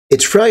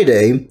It's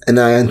Friday and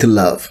I ain't in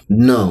love.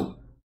 No,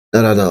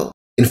 not at all.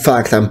 In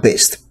fact, I'm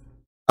pissed.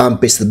 I'm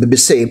pissed at the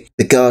BBC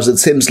because it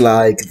seems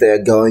like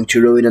they're going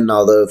to ruin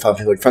another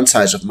favorite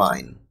franchise of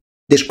mine,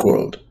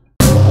 Discworld.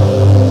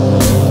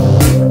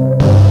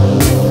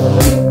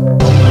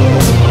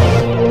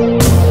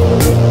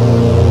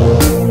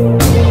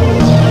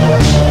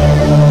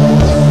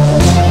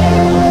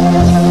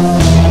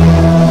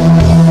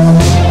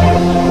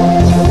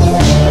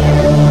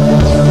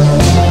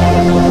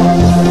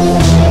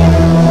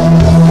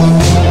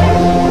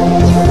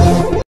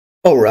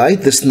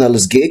 Alright, this is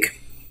Nelly's Geek,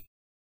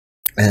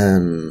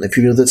 and if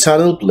you're new to the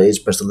channel, please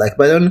press the like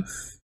button,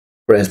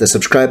 press the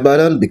subscribe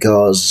button,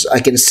 because I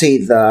can see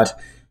that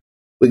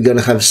we're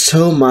gonna have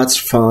so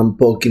much fun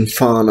poking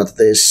fun at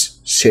this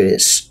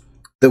series,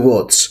 The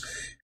Woods,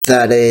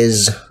 that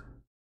is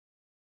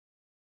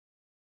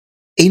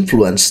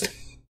influenced,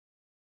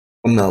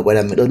 no, wait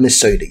a minute, let me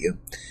show it to you,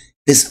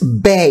 is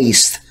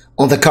based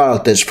on the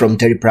characters from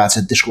Terry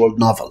Pratchett Discworld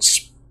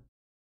novels.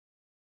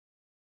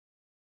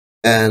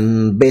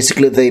 And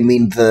basically they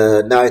mean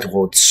the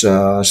Nightwatch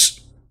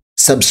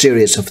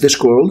sub-series of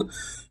Discworld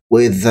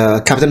with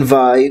Captain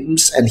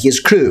Vimes and his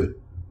crew.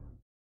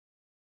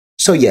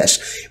 So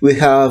yes, we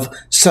have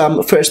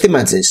some first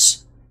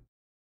images.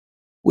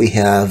 We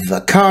have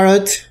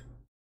Carrot,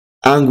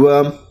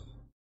 Angua,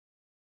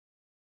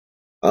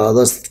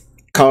 that's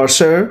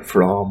Carcer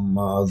from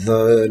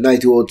the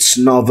Nightwatch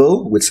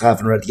novel, which I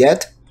haven't read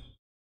yet.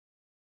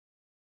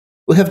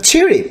 We have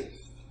Cheery.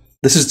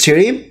 This is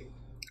Cheery.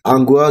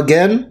 Angua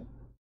again,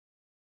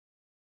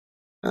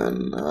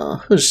 and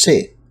who's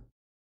she?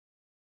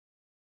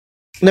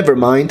 Never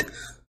mind.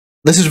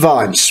 This is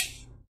Vimes,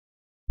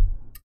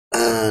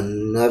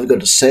 and I've got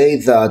to say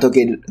that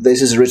okay,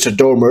 this is Richard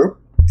Dormer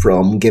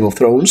from Game of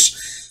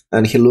Thrones,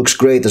 and he looks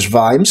great as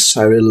Vimes.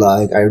 I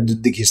really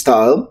dig his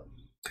style.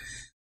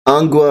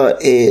 Angua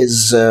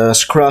is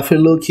scruffy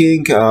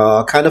looking,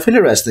 kind of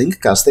interesting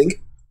casting.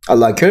 I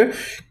like her.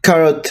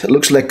 Carrot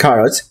looks like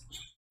Carrot.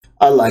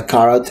 I like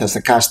Carrot as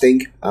the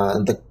casting,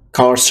 and the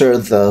Carcer,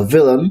 the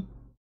villain,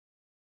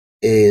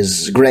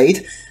 is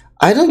great.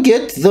 I don't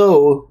get,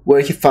 though,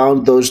 where he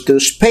found those two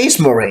Space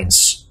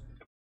Marines,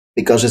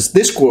 because it's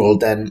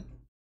Discworld, and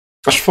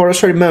as far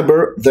as I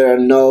remember, there are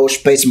no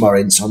Space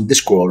Marines on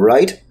Discworld,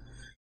 right?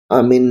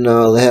 I mean,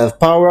 they have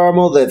power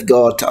armor, they've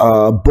got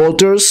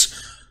bolters,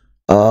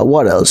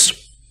 what else?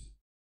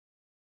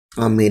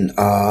 I mean,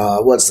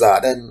 what's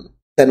that? And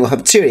then we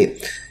have Cheery,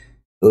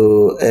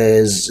 who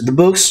is in the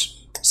books.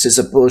 She's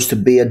supposed to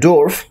be a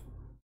dwarf,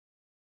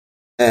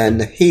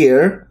 and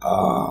here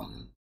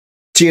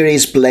Cheery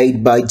is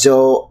played by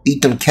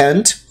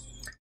Eaton-Kent,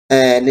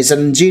 and is an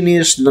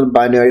ingenious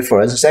non-binary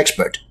forensics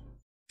expert,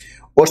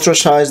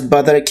 ostracized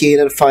by their kin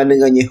and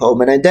finding a new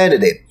home and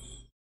identity,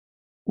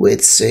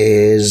 which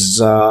is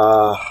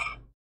not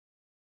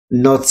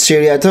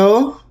Cheery at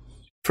all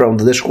from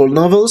the Discworld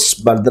novels,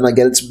 but then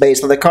again it's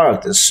based on the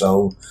characters,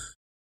 so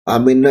I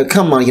mean,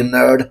 come on, you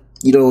nerd,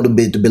 you don't want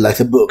to be like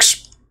the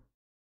books.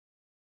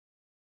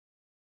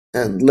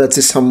 And let's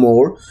see some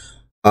more.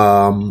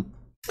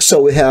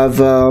 So we have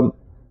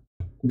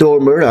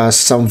Dormer as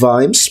some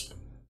Vimes.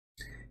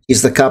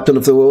 He's the captain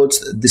of the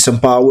woods,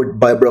 disempowered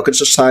by a broken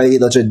society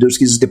that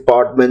reduced his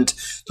department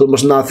to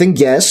almost nothing.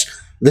 Yes,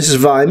 this is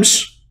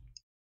Vimes.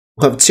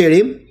 We have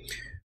Cheery,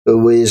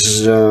 who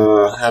is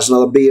has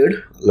not a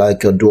beard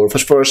like a dwarf.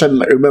 As far as I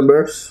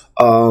remember,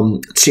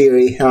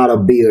 Cheery had a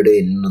beard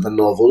in the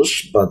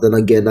novels, but then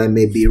again, I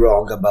may be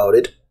wrong about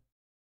it.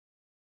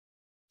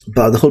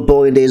 But the whole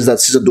point is that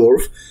she's a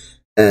dwarf,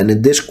 and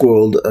in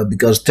Discworld,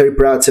 because Terry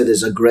Pratchett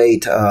is a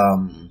great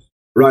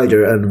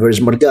writer and very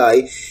smart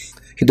guy,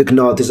 he took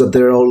notice that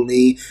there are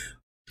only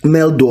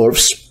male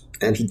dwarfs,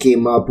 and he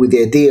came up with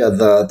the idea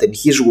that in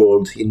his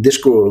world, in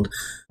Discworld,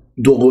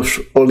 dwarfs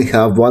only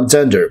have one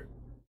gender,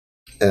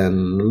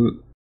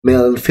 and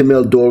male and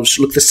female dwarfs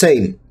look the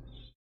same.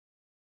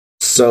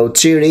 So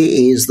Cheery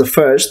is the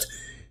first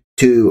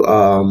to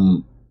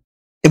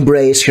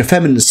embrace her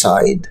feminine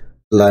side,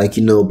 like,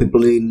 you know,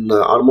 people in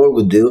armor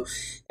would do,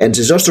 and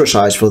she's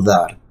ostracized for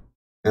that.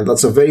 And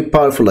that's a very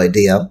powerful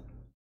idea.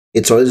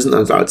 It's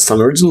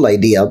an original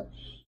idea,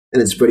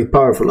 and it's very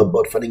powerful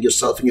about finding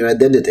yourself in your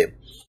identity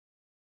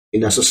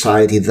in a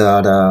society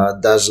that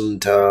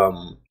doesn't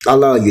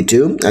allow you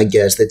to. I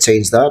guess they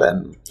changed that,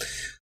 and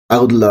I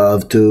would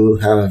love to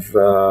have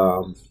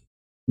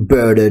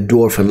bird a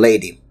dwarven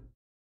lady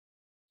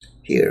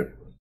here.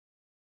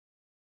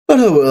 But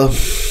oh well.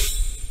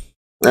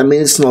 I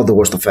mean, it's not the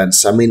worst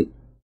offense. I mean,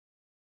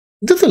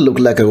 do they look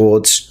like a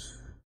watch?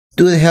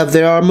 Do they have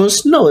their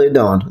armors? No, they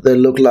don't. They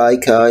look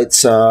like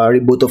it's a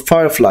reboot of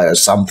Firefly or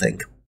something.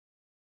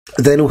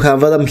 Then we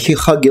have Adam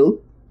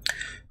Hugill,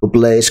 who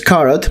plays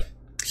Carrot.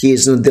 He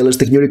is an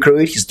idealistic new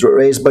recruit. He's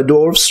raised by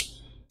dwarves,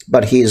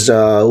 but he's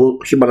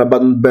human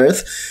abandoned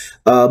birth.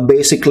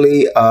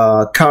 Basically,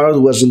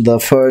 Carrot was in the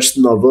first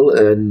novel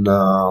in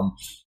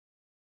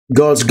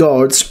God's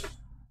Guards,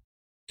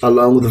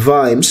 along with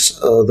Vimes.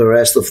 The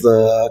rest of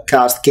the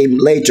cast came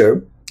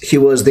later. He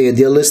was the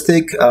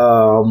idealistic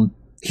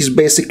He's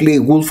basically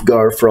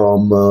Wolfgar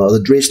from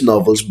the Drizzt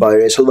novels by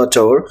Ray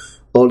Salvatore.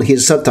 On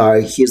his satire,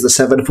 he's the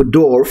 7-foot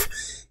dwarf.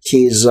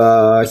 He's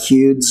a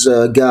huge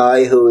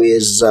guy who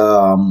is,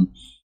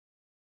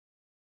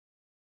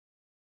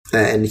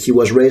 and he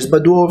was raised by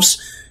dwarves,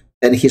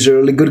 and he's a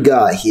really good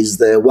guy. He's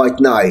the White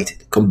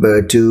Knight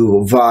compared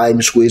to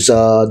Vimes, who is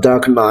a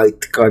Dark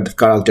Knight kind of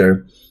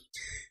character.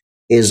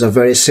 He's a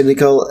very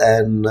cynical,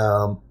 and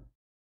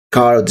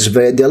Carrot is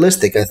very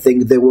idealistic. I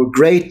think they were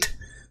great.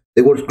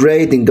 They worked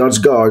great in God's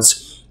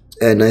Guards,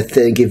 and I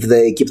think if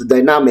they keep the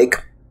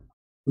dynamic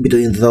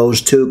between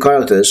those two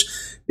characters,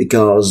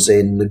 because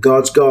in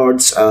God's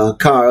Guards,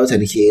 Carrot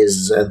and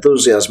his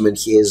enthusiasm and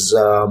his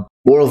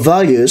moral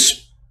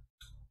values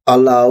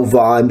allow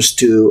Vimes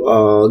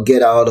to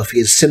get out of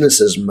his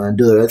cynicism and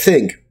do the right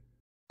thing.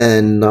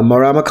 And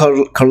Marama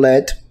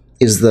Carlet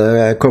is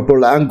the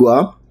Corporal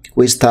Angua,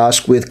 who is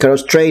tasked with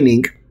Carrot's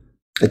training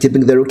and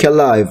keeping the rookie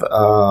alive.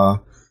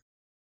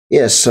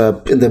 Yes,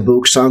 in the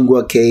book,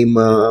 Angua came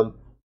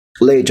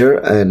later,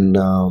 and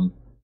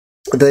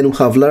then we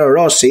have Lara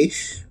Rossi,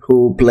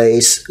 who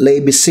plays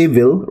Lady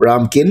Civil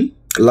Ramkin,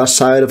 last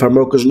side of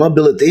Armorco's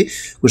nobility,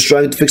 who's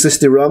trying to fix the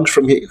city wrongs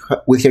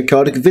with her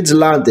chaotic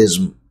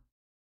vigilantism.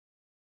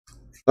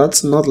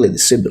 That's not Lady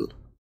Sybil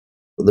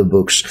for the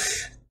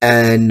books.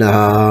 And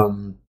now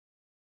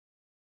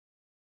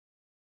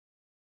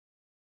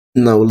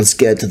let's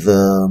get to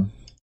the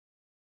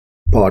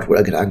part where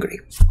I get angry.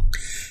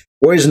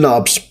 Where is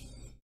Nobs?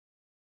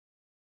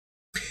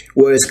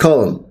 Where is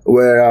Colin?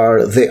 Where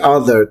are the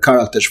other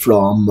characters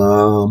from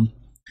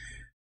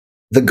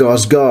the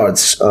God's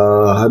Guards?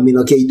 I mean,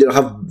 okay, you don't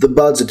have the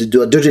budget to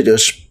do a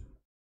Dirtitus,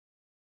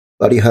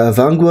 but you have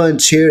Angua and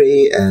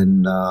Chiri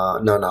and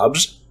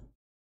Nobs.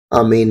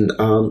 I mean,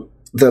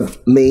 the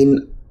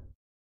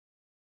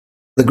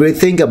great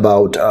thing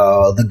about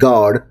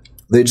the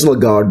original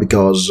Guard,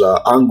 because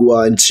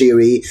Angua and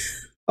Chiri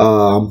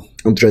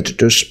and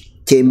Dirtitus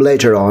came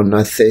later on,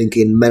 I think,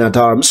 in Men at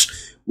Arms,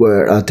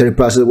 where Terry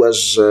Pratchett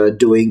was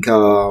doing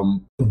a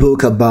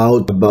book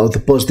about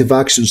the positive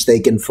actions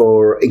taken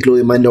for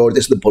including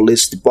minorities in the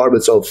police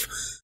departments of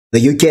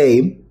the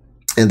UK,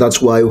 and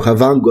that's why we have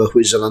Angua, who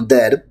is an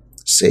undead,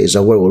 says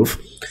a werewolf,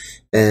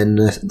 and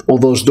all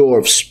those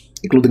dwarves,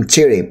 including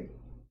Chiri.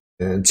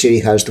 And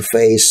Chiri has to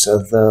face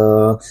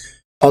the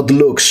odd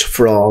looks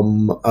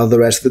from the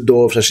rest of the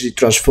dwarves as she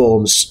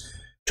transforms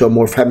to a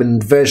more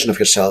feminine version of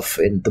herself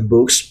in the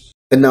books.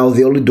 And now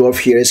the only dwarf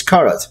here is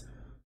Carrot.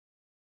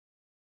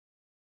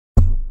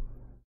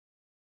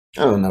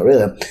 I don't know,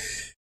 really.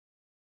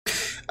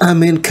 I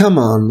mean, come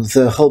on.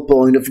 The whole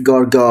point of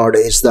Guard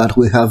is that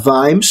we have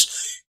Vimes,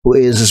 who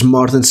is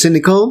smart and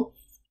cynical.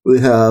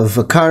 We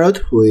have Carrot,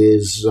 who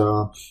is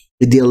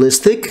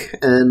idealistic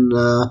and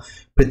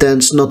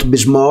pretends not to be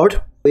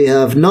smart. We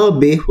have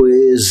Nobby, who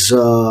is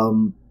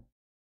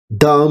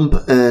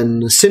dumb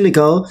and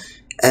cynical.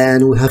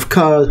 And we have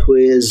Carrot, who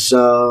is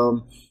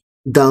dumb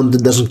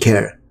and doesn't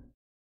care.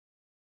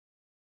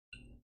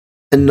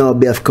 And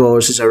Nobby, of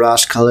course, is a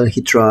rascal, and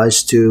he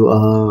tries to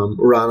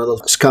run out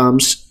of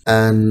scums,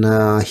 and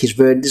he's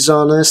very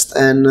dishonest,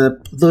 and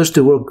those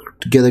two work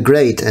together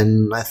great.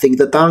 And I think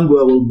that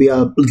Angua will be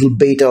a little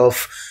bit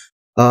of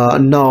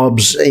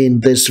Nobs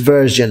in this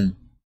version.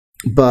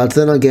 But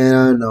then again,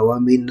 I don't know. I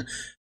mean,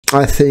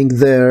 I think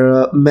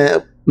they're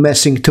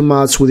messing too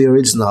much with the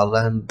original,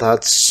 and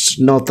that's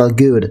not that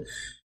good,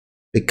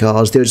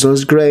 because the original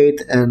is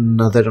great,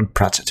 and they don't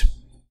Pratchett.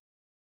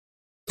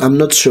 I'm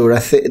not sure. I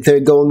think they're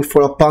going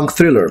for a punk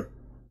thriller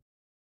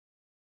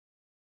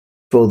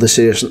for the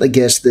series. I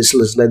guess this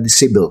is Lady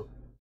Sybil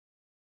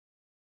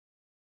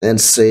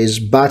and says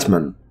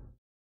Batman.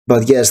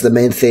 But yes, the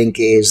main thing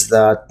is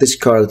that these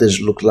characters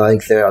look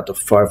like they're out of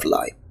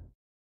Firefly.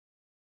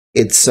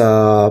 It's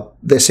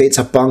they say it's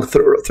a punk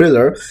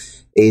thriller.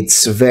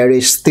 It's very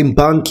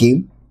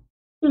steampunky,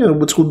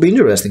 which would be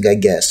interesting, I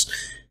guess.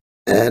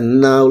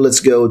 And now let's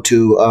go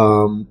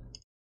to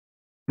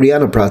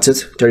Rhianna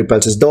Pratchett, Terry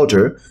Pratchett's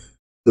daughter,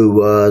 who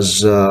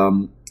was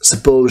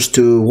supposed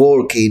to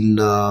work in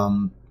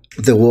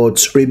the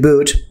Watch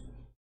reboot,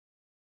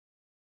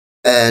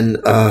 and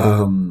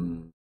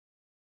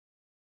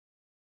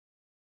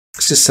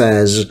she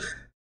says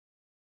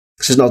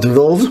she's not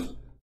involved.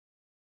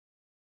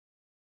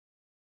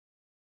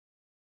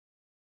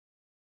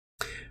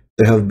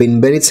 There have been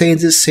many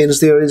changes since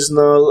the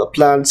original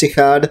plan she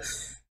had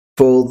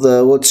for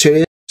the Watch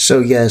series. So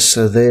yes,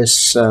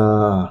 this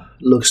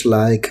looks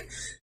like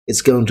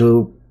it's going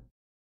to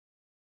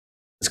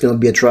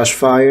be a trash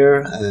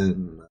fire,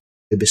 and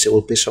BBC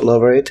will piss all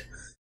over it.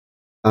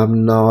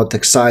 I'm not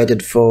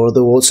excited for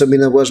the Watch. I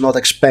mean, I was not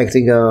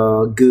expecting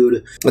a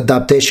good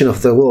adaptation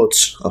of the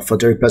Watch of a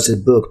Terry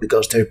Pratchett book,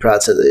 because Terry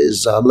Pratchett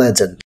is a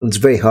legend. It's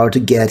very hard to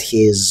get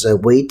his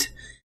weight,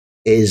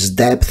 his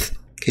depth,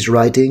 his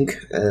writing,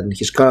 and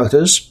his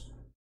characters.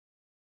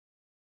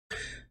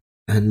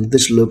 And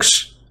this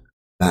looks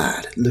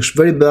bad. It looks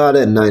very bad,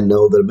 and I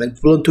know there are many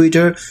people on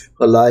Twitter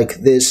who are like,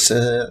 this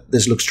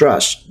looks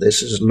trash.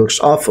 Looks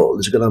awful.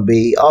 It's gonna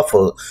be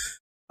awful.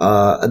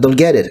 I don't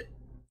get it.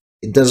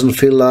 It doesn't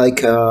feel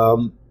like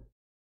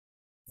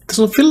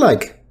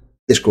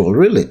Discworld,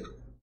 really.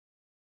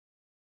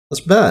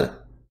 That's bad.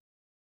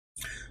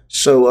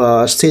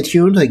 So stay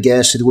tuned. I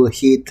guess it will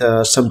hit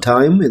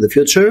sometime in the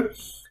future,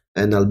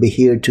 and I'll be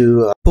here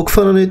to poke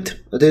fun on it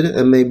at it,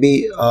 and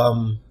maybe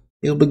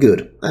it'll be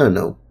good. I don't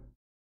know.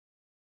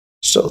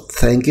 So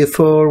thank you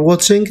for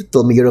watching.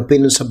 Tell me your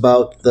opinions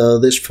about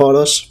these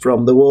photos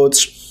from the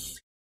woods,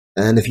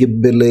 and if you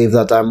believe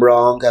that I'm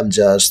wrong, I'm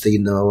just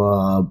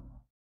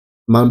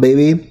man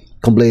baby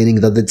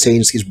complaining that they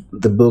changed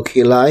the book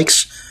he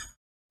likes,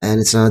 and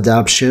it's an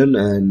adaptation,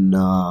 and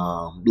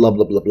blah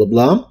blah blah blah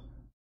blah.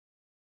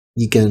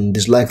 You can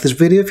dislike this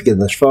video if you get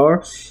this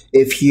far.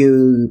 If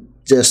you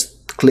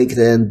just clicked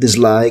and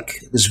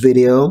dislike this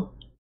video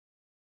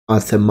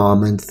at the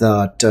moment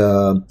that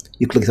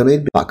you clicked on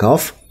it, back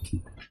off,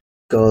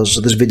 because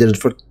this video is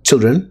for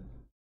children.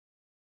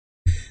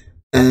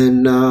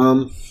 And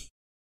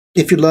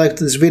if you liked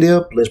this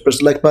video, please press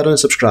the like button and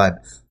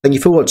subscribe. Thank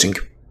you for watching.